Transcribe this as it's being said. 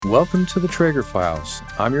Welcome to the Traeger Files.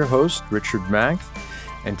 I'm your host, Richard Mack,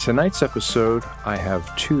 and tonight's episode, I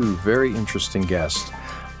have two very interesting guests.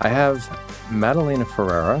 I have Madalena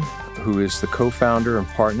Ferreira, who is the co-founder and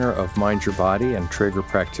partner of Mind Your Body and Traeger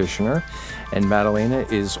practitioner, and Madalena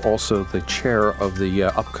is also the chair of the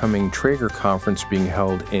upcoming Traeger conference being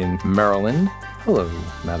held in Maryland. Hello,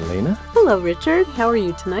 Madalena. Hello, Richard. How are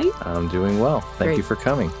you tonight? I'm doing well. Thank you for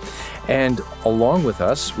coming. And along with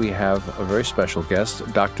us, we have a very special guest,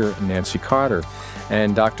 Dr. Nancy Carter.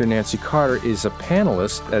 And Dr. Nancy Carter is a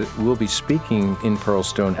panelist that will be speaking in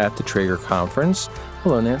Pearlstone at the Traeger conference.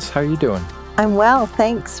 Hello, Nancy. How are you doing? I'm well.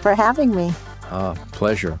 Thanks for having me.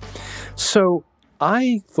 Pleasure. So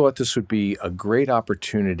I thought this would be a great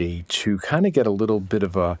opportunity to kind of get a little bit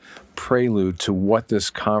of a prelude to what this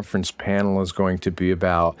conference panel is going to be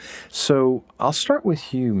about. So I'll start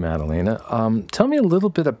with you, Madalena. Tell me a little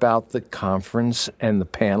bit about the conference and the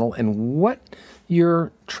panel and what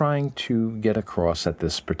you're trying to get across at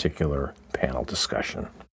this particular panel discussion.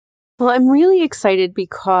 Well, I'm really excited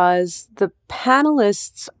because the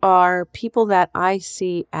panelists are people that I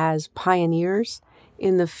see as pioneers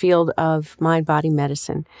in the field of mind-body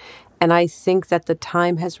medicine. And I think that the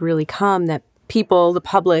time has really come that people, the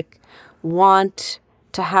public, want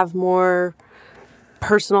to have more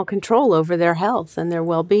personal control over their health and their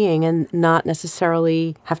well-being and not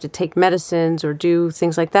necessarily have to take medicines or do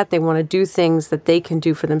things like that. They want to do things that they can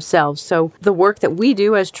do for themselves. So the work that we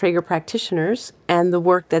do as Traeger practitioners and the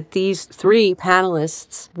work that these three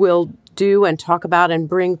panelists will do and talk about and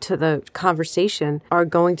bring to the conversation are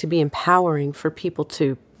going to be empowering for people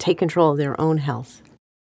to take control of their own health.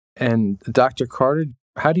 And Dr. Carter,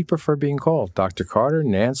 how do you prefer being called? Dr. Carter,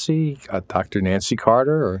 Nancy, Dr. Nancy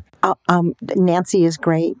Carter? Or Nancy is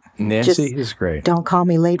great. Nancy is great. Don't call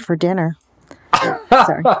me late for dinner.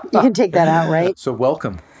 Sorry, you can take that out, right? So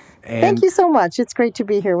welcome. And thank you so much. It's great to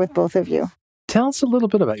be here with both of you. Tell us a little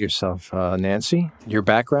bit about yourself, Nancy, your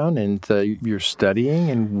background and your studying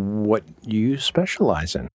and what you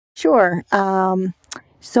specialize in. Sure.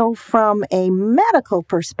 So from a medical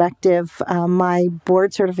perspective, my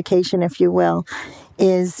board certification, if you will,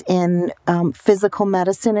 is in physical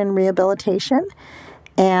medicine and rehabilitation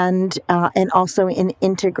and also in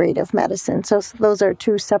integrative medicine. So those are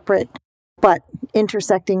two separate but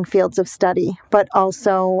intersecting fields of study. But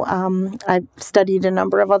also I've studied a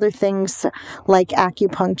number of other things like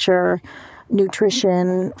acupuncture,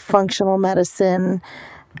 nutrition, functional medicine,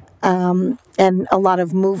 and a lot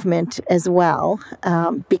of movement as well,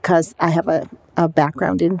 because I have a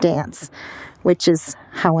background in dance, which is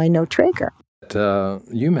how I know Traeger.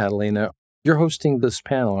 You, Madalena, you're hosting this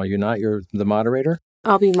panel, are you not? You're the moderator?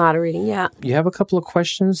 I'll be moderating, yeah. You have a couple of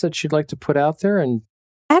questions that you'd like to put out there? And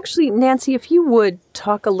actually, Nancy, if you would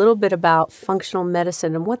talk a little bit about functional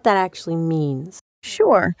medicine and what that actually means.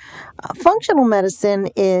 Sure. Functional medicine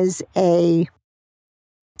is an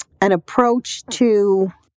approach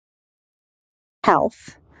to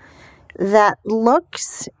health that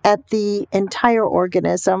looks at the entire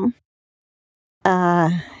organism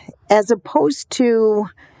as opposed to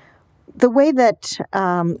the way that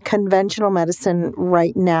conventional medicine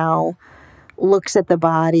right now looks at the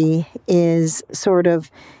body is sort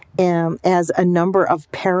of as a number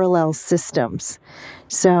of parallel systems.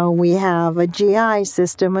 So we have a GI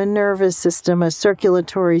system, a nervous system, a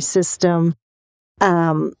circulatory system,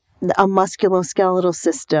 a musculoskeletal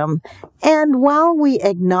system. And while we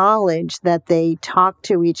acknowledge that they talk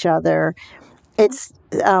to each other, it's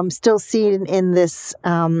still seen in this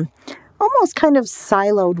almost kind of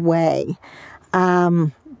siloed way.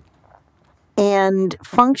 And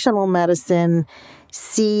functional medicine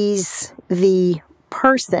sees the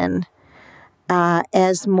person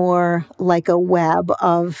as more like a web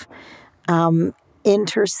of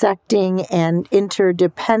intersecting and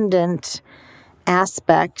interdependent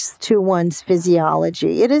aspects to one's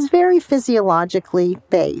physiology. It is very physiologically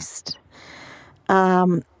based.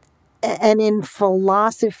 And in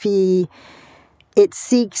philosophy, it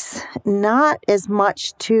seeks not as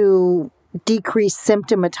much to decrease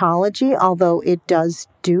symptomatology, although it does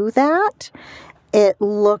do that. It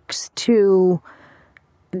looks to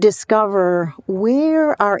discover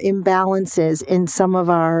where are imbalances in some of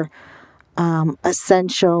our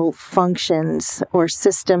essential functions or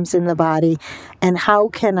systems in the body, and how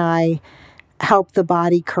can I help the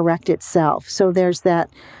body correct itself. So there's that,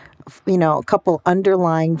 a couple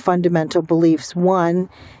underlying fundamental beliefs. One,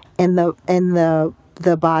 in the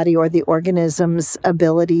body or the organism's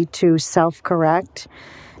ability to self-correct,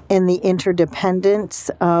 and the interdependence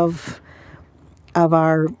of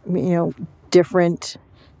our different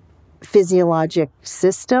physiologic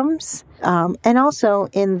systems, and also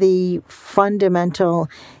in the fundamental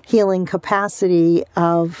healing capacity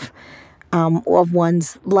of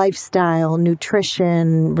one's lifestyle,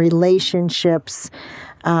 nutrition, relationships.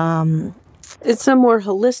 It's a more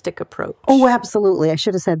holistic approach. Oh, absolutely. I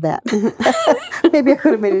should have said that. Maybe I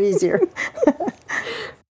could have made it easier.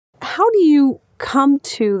 How do you come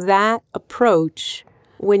to that approach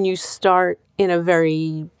when you start in a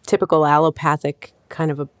very typical allopathic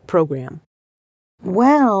kind of a program?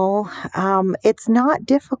 Well, it's not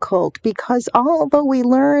difficult because although we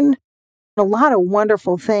learn a lot of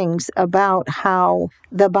wonderful things about how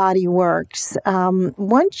the body works,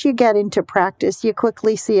 once you get into practice, you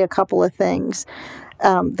quickly see a couple of things.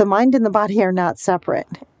 The mind and the body are not separate.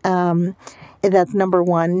 That's number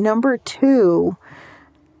one. Number two,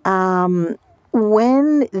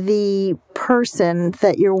 when the person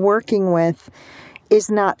that you're working with is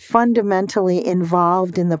not fundamentally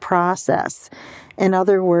involved in the process, in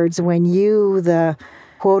other words, when you, the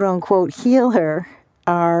quote-unquote healer,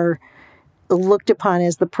 are looked upon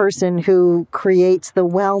as the person who creates the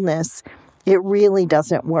wellness, it really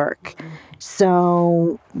doesn't work.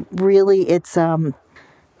 So really it's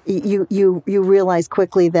you realize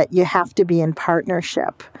quickly that you have to be in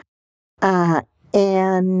partnership.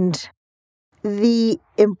 And the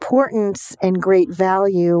importance and great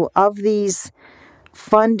value of these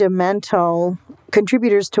fundamental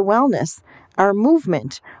contributors to wellness, our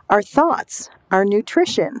movement, our thoughts, our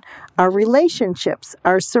nutrition, our relationships,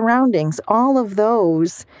 our surroundings, all of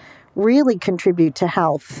those really contribute to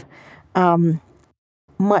health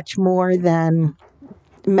much more than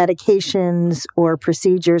medications or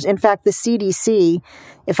procedures. In fact, the CDC,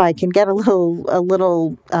 if I can get a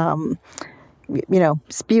little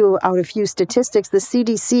spew out a few statistics, the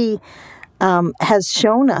CDC has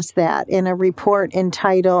shown us that in a report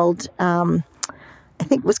entitled, I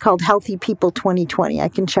think it was called Healthy People 2020. I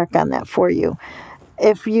can check on that for you.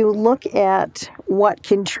 If you look at what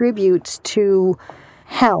contributes to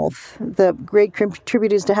health, the great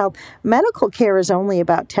contributors to health, medical care is only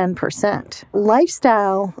about 10%.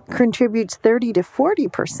 Lifestyle contributes 30 to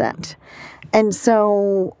 40%. And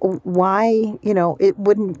so why, it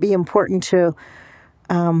wouldn't be important to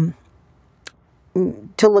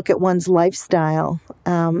look at one's lifestyle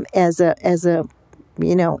as a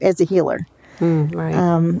healer. Right.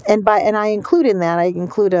 And I include in that,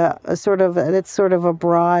 a sort of a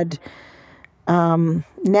broad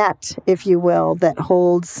net, if you will, that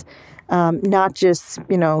holds not just,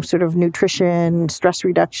 sort of nutrition, stress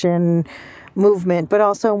reduction, movement, but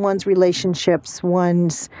also one's relationships,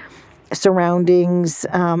 one's surroundings,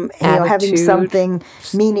 having something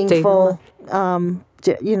meaningful,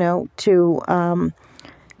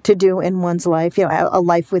 to do in one's life, a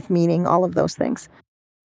life with meaning, all of those things.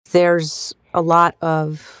 There's a lot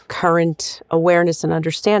of current awareness and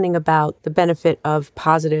understanding about the benefit of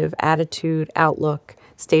positive attitude, outlook,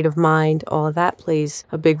 state of mind. All of that plays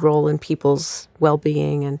a big role in people's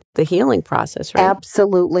well-being and the healing process, right?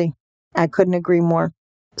 Absolutely. I couldn't agree more.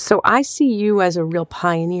 So I see you as a real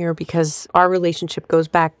pioneer because our relationship goes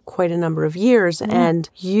back quite a number of years, and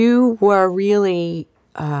you were really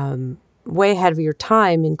way ahead of your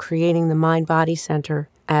time in creating the Mind Body Center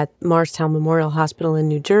at Morristown Memorial Hospital in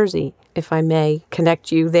New Jersey. If I may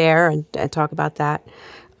connect you there and talk about that.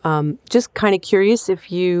 Just kind of curious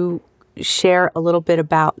if you share a little bit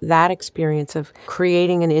about that experience of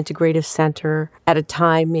creating an integrative center at a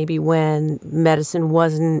time maybe when medicine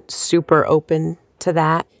wasn't super open to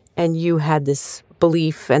that, and you had this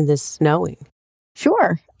belief and this knowing.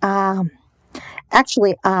 Sure.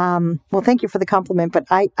 Actually, well, thank you for the compliment, but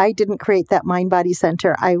I didn't create that Mind Body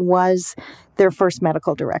Center. I was their first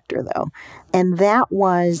medical director, though. And that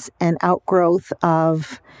was an outgrowth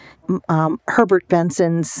of Herbert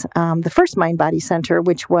Benson's, the first Mind Body Center,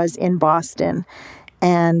 which was in Boston.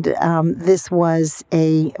 And this was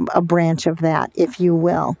a branch of that, if you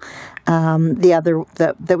will.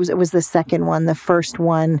 It was the second one. The first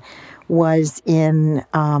one was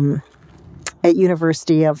at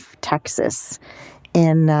University of Texas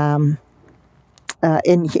in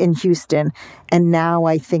Houston, and now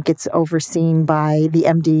I think it's overseen by the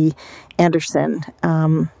MD Anderson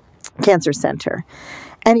Cancer Center.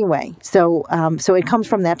 Anyway, so it comes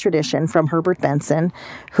from that tradition, from Herbert Benson,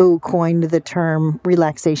 who coined the term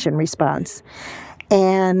relaxation response.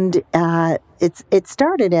 And it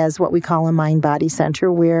started as what we call a mind-body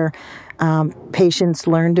center, where patients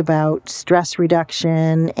learned about stress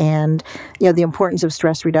reduction and the importance of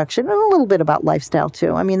stress reduction, and a little bit about lifestyle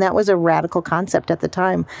too. I mean, that was a radical concept at the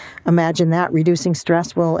time. Imagine that reducing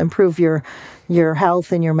stress will improve your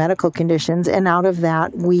health and your medical conditions. And out of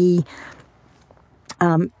that, we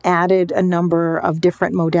added a number of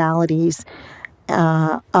different modalities,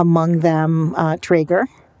 among them Traeger,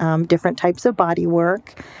 different types of body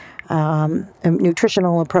work,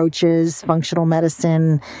 nutritional approaches, functional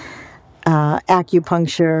medicine,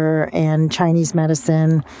 acupuncture, and Chinese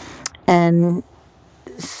medicine. And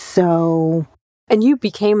so... And you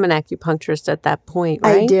became an acupuncturist at that point,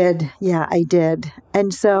 right? I did. Yeah, I did.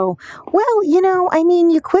 And so, well,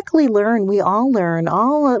 you quickly learn, we all learn,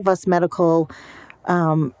 all of us medical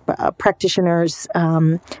practitioners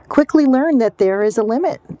quickly learn that there is a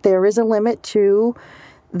limit. There is a limit to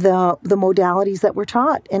the modalities that we're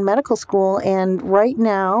taught in medical school. And right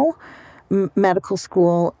now, medical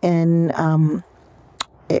school in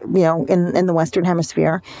the Western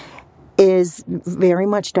Hemisphere is very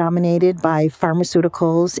much dominated by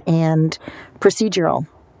pharmaceuticals and procedural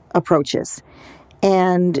approaches.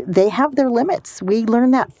 And they have their limits. We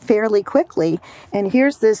learn that fairly quickly. And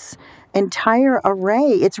here's this entire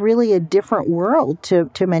array. It's really a different world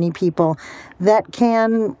to many people that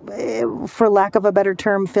can, for lack of a better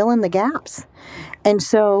term, fill in the gaps. And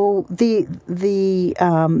so the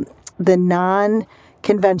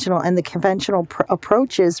non-conventional and the conventional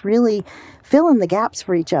approaches really fill in the gaps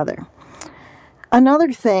for each other.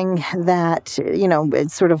 Another thing that,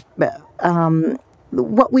 it's sort of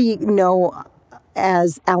what we know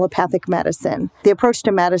as allopathic medicine, the approach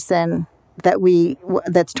to medicine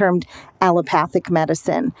that's termed allopathic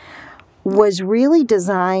medicine, was really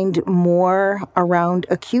designed more around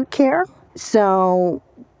acute care. So,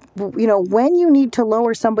 when you need to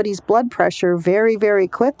lower somebody's blood pressure very, very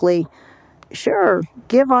quickly, sure,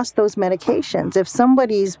 give us those medications. If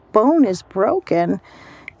somebody's bone is broken,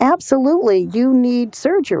 absolutely, you need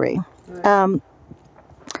surgery.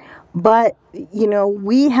 But,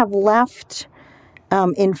 we have left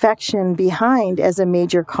infection behind as a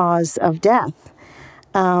major cause of death.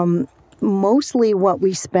 Mostly what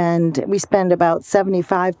we spend about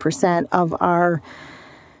 75% of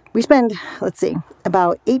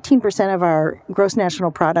about 18% of our gross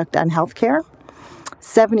national product on healthcare.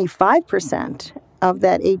 75% of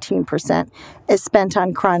that 18% is spent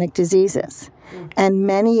on chronic diseases. And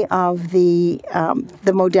many of the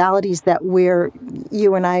modalities that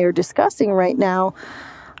you and I are discussing right now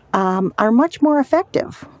are much more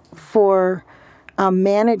effective for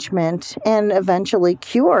management and eventually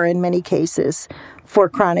cure, in many cases, for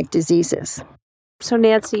chronic diseases. So,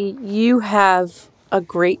 Nancy, you have a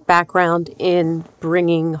great background in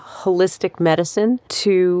bringing holistic medicine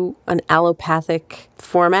to an allopathic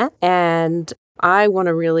format, and I want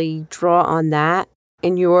to really draw on that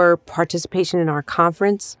in your participation in our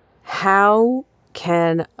conference. How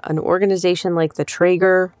can an organization like the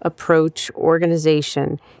Traeger Approach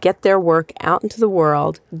organization get their work out into the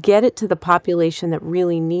world, get it to the population that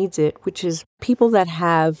really needs it, which is people that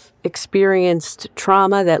have experienced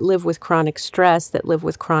trauma, that live with chronic stress, that live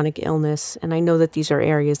with chronic illness? And I know that these are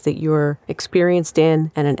areas that you're experienced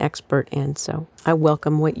in and an expert in. So I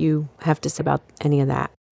welcome what you have to say about any of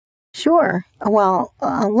that. Sure. Well,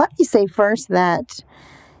 let me say first that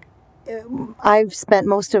I've spent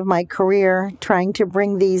most of my career trying to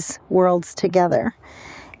bring these worlds together.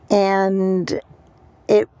 And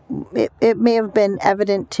it may have been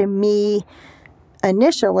evident to me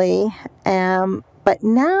initially, but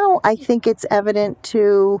now I think it's evident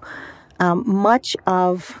to much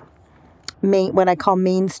of what I call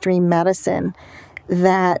mainstream medicine,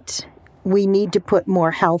 that we need to put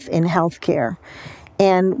more health in healthcare.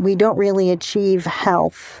 And we don't really achieve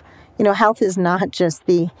health. Health is not just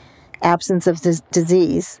the absence of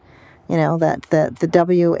disease. That the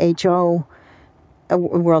WHO,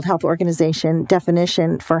 World Health Organization,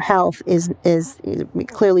 definition for health is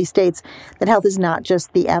clearly states that health is not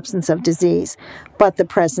just the absence of disease, but the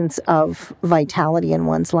presence of vitality in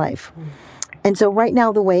one's life. And so right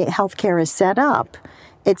now, the way healthcare is set up,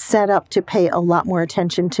 it's set up to pay a lot more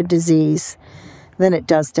attention to disease than it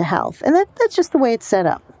does to health. And that's just the way it's set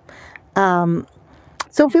up. So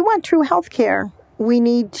if we want true healthcare, we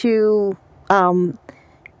need to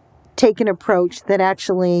take an approach that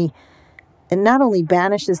actually not only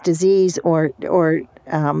banishes disease or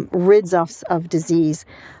rids us of disease,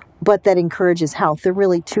 but that encourages health. They're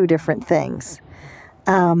really two different things.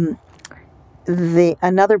 Another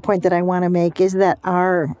point that I want to make is that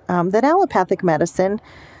that allopathic medicine,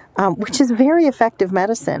 which is very effective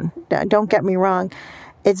medicine, don't get me wrong,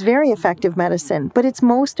 it's very effective medicine, but it's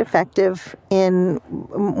most effective in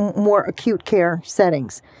more acute care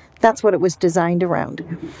settings. That's what it was designed around.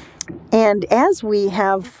 And as we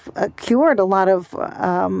have cured a lot of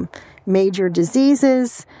major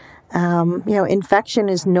diseases, infection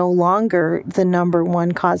is no longer the number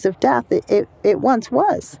one cause of death. It once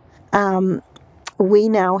was. we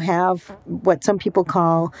now have what some people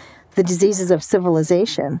call the diseases of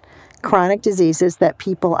civilization, chronic diseases that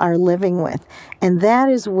people are living with. And that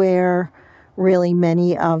is where really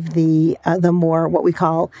many of the more what we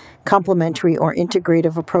call complementary or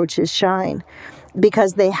integrative approaches shine,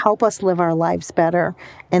 because they help us live our lives better,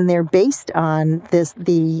 and they're based on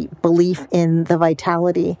the belief in the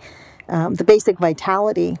vitality, the basic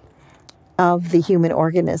vitality of the human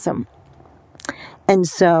organism. And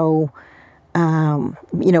so,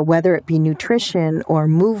 whether it be nutrition or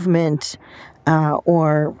movement,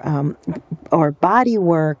 or body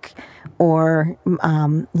work, or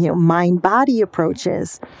mind-body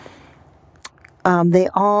approaches, they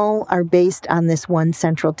all are based on this one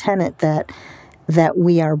central tenet that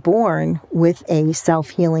we are born with a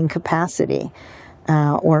self-healing capacity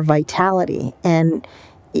or vitality, and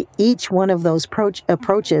each one of those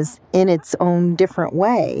approaches, in its own different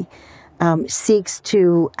way, seeks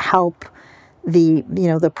to help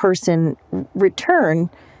the person return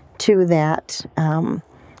to that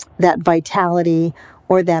vitality,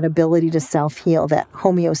 or that ability to self-heal. That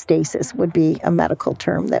homeostasis would be a medical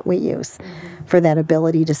term that we use for that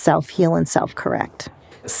ability to self-heal and self-correct.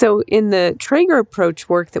 So in the Traeger approach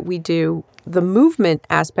work that we do, the movement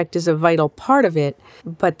aspect is a vital part of it,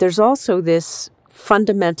 but there's also this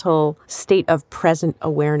fundamental state of present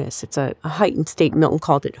awareness. It's a heightened state. Milton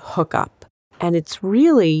called it hookup. And it's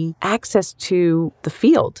really access to the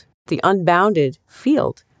field, the unbounded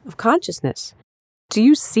field of consciousness. Do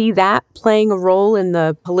you see that playing a role in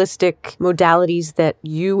the holistic modalities that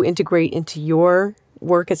you integrate into your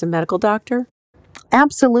work as a medical doctor?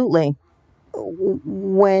 Absolutely.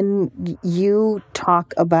 When you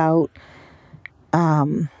talk about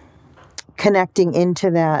connecting into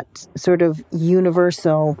that sort of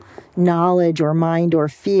universal knowledge or mind or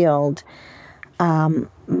field, I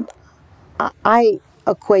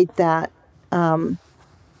equate that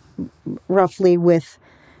roughly with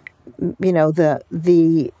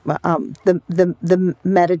the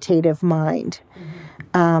meditative mind,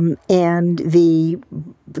 and the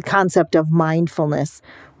concept of mindfulness,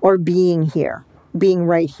 or being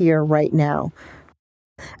right here, right now.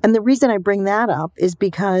 And the reason I bring that up is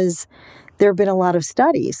because there have been a lot of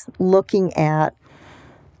studies looking at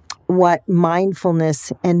what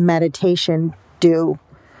mindfulness and meditation do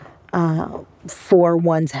for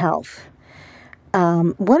one's health.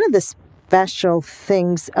 One of the special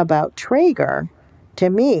things about Traeger, to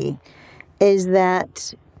me, is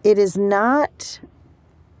that it is not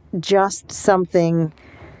just something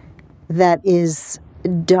that is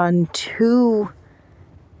done to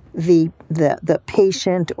the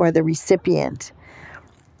patient or the recipient.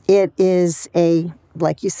 It is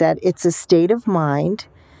like you said, it's a state of mind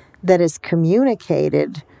that is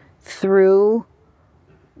communicated through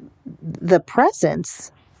the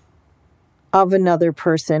presence of another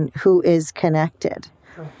person who is connected.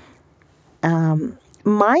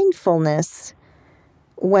 Mindfulness,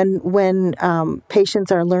 when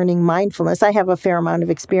patients are learning mindfulness, I have a fair amount of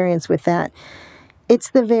experience with that.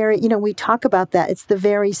 It's the very, we talk about that. It's the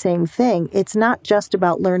very same thing. It's not just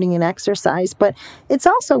about learning an exercise, but it's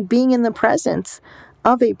also being in the presence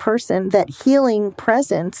of a person, that healing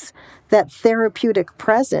presence, that therapeutic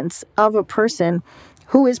presence of a person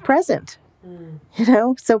who is present.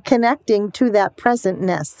 So connecting to that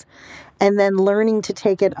presentness, and then learning to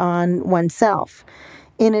take it on oneself.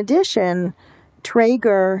 In addition,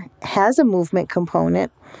 Traeger has a movement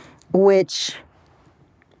component, which,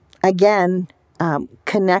 again,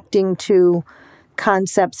 connecting to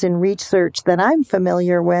concepts and research that I'm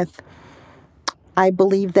familiar with, I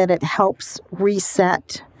believe that it helps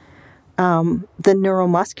reset the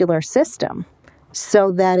neuromuscular system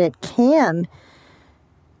so that it can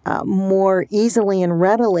more easily and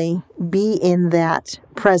readily be in that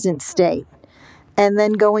present state. And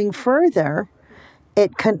then going further,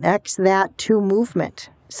 it connects that to movement.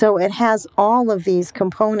 So it has all of these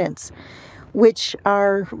components, which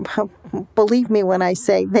are, believe me when I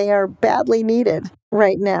say, they are badly needed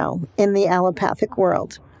right now in the allopathic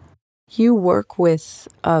world. You work with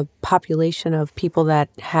a population of people that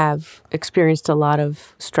have experienced a lot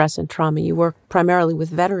of stress and trauma. You work primarily with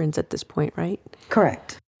veterans at this point, right?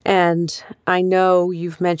 Correct. And I know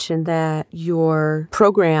you've mentioned that your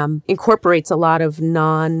program incorporates a lot of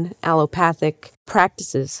non-allopathic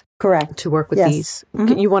practices. Correct. To work with yes. these.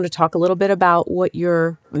 Mm-hmm. You want to talk a little bit about what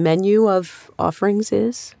your menu of offerings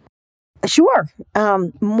is? Sure.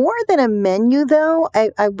 More than a menu, though,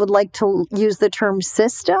 I would like to use the term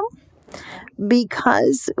system,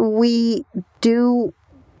 because we do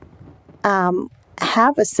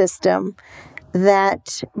have a system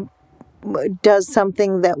that does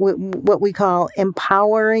something that what we call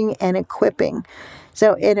empowering and equipping.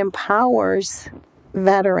 So it empowers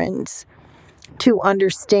veterans to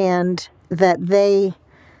understand that they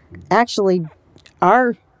actually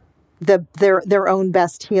are their own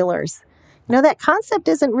best healers. That concept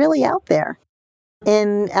isn't really out there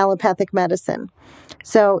in allopathic medicine.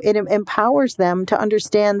 So it empowers them to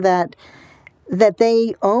understand that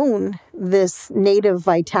they own this native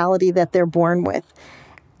vitality that they're born with,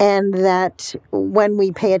 and that when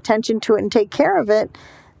we pay attention to it and take care of it,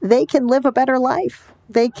 they can live a better life.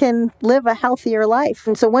 They can live a healthier life.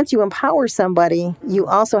 And so once you empower somebody, you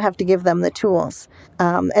also have to give them the tools.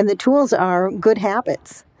 And the tools are good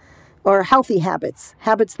habits or healthy habits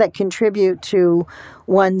that contribute to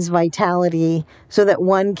one's vitality so that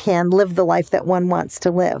one can live the life that one wants to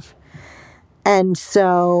live. And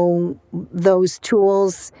so those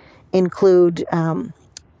tools include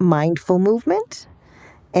mindful movement,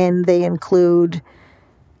 and they include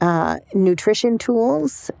nutrition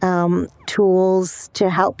tools, tools to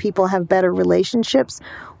help people have better relationships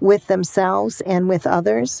with themselves and with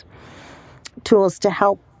others, tools to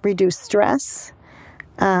help reduce stress,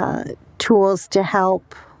 tools to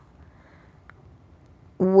help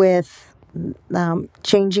with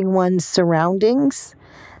changing one's surroundings,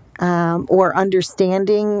 or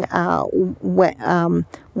understanding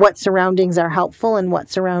what surroundings are helpful and what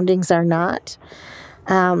surroundings are not.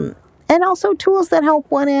 And also tools that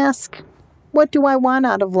help one ask, what do I want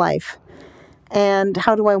out of life? And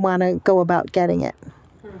how do I want to go about getting it?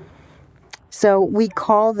 So we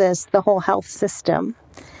call this the whole health system.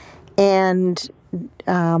 And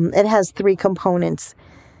it has three components.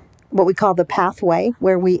 What we call the pathway,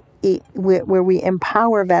 where we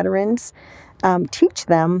empower veterans, teach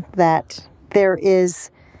them that there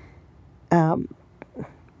is,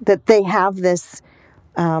 that they have this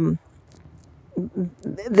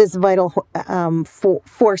vital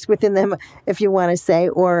force within them, if you want to say,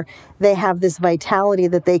 or they have this vitality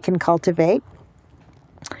that they can cultivate.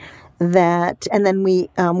 And then we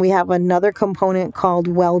have another component called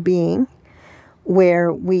well-being,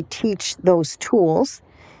 where we teach those tools,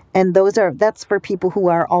 and that's for people who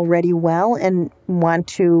are already well and want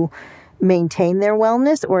to maintain their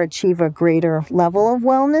wellness or achieve a greater level of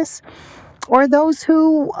wellness, or those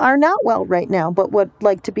who are not well right now but would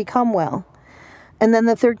like to become well. And then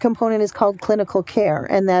the third component is called clinical care,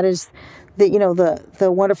 and that is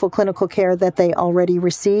the wonderful clinical care that they already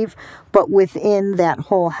receive, but within that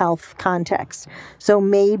whole health context. So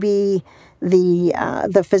maybe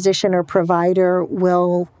the physician or provider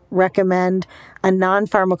will recommend a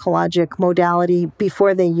non-pharmacologic modality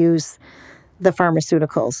before they use the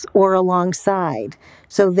pharmaceuticals or alongside.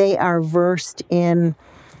 So they are versed in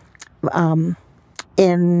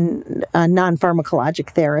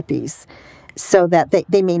non-pharmacologic therapies, so that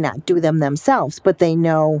they may not do them themselves, but they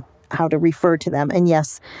know how to refer to them. And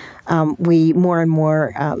yes, we more and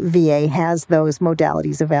more VA has those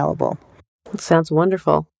modalities available. That sounds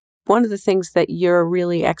wonderful. One of the things that you're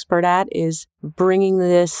really expert at is bringing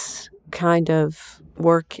this kind of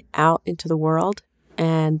work out into the world.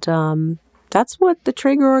 And that's what the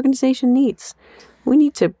Traeger organization needs. We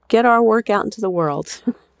need to get our work out into the world.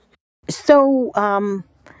 So,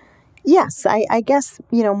 yes, I guess,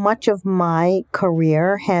 much of my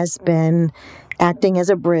career has been acting as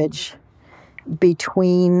a bridge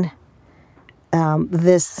between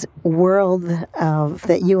this world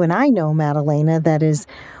that you and I know, Madalena, that is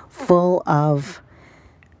full of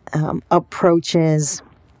approaches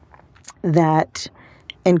that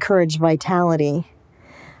encourage vitality,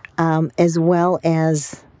 as well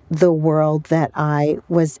as the world that I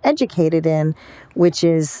was educated in, which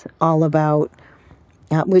is all about,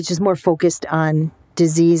 which is more focused on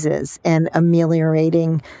diseases and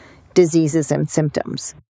ameliorating diseases and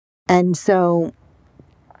symptoms. And so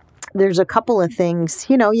there's a couple of things,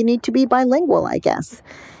 you need to be bilingual, I guess.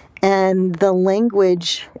 And the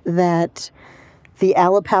language that the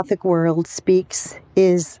allopathic world speaks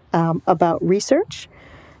is about research,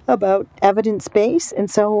 about evidence base.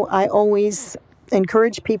 And so I always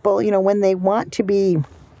encourage people, when they want to be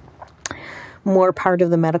more part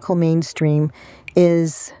of the medical mainstream,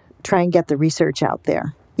 is try and get the research out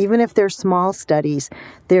there. Even if they're small studies,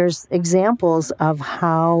 there's examples of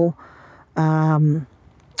how,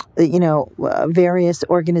 various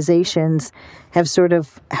organizations have sort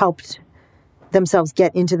of helped themselves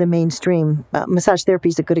get into the mainstream. Massage therapy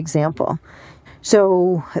is a good example.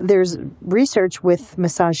 So there's research with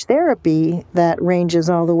massage therapy that ranges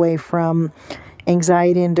all the way from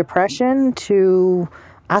anxiety and depression to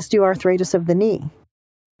osteoarthritis of the knee.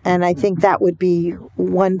 And I think that would be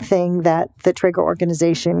one thing that the Traeger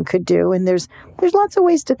organization could do. And there's lots of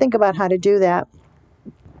ways to think about how to do that.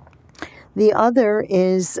 The other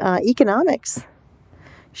is economics,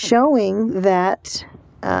 showing that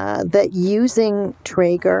that using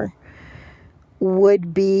Traeger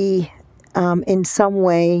would be in some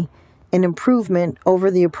way an improvement over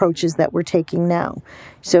the approaches that we're taking now.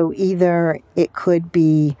 So either it could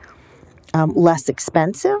be less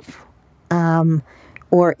expensive,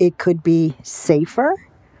 or it could be safer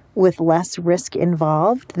with less risk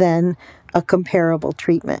involved than a comparable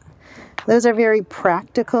treatment. Those are very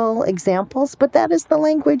practical examples, but that is the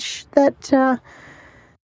language that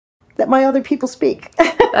my other people speak,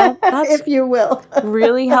 if you will.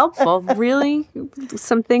 Really helpful. Really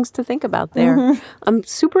some things to think about there. Mm-hmm. I'm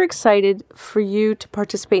super excited for you to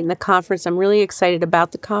participate in the conference. I'm really excited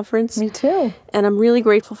about the conference. Me too. And I'm really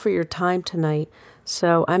grateful for your time tonight.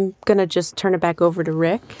 So I'm going to just turn it back over to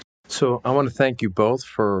Rick. So I want to thank you both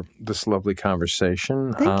for this lovely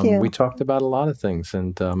conversation. Thank you. We talked about a lot of things,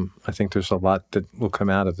 and I think there's a lot that will come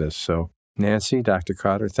out of this. So Nancy, Dr.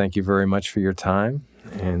 Cotter, thank you very much for your time.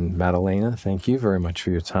 And Madalena, thank you very much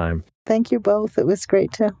for your time. Thank you both. It was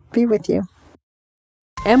great to be with you.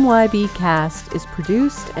 MYB Cast is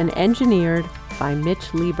produced and engineered by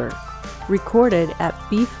Mitch Lieber. Recorded at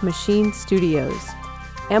Beef Machine Studios.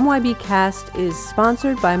 MYB Cast is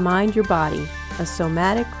sponsored by Mind Your Body, a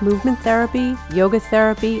somatic movement therapy, yoga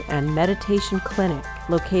therapy, and meditation clinic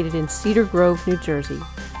located in Cedar Grove, New Jersey.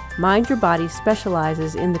 Mind Your Body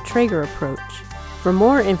specializes in the Traeger approach. For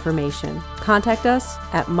more information, contact us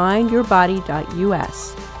at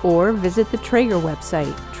mindyourbody.us or visit the Traeger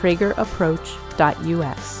website,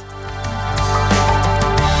 traegerapproach.us.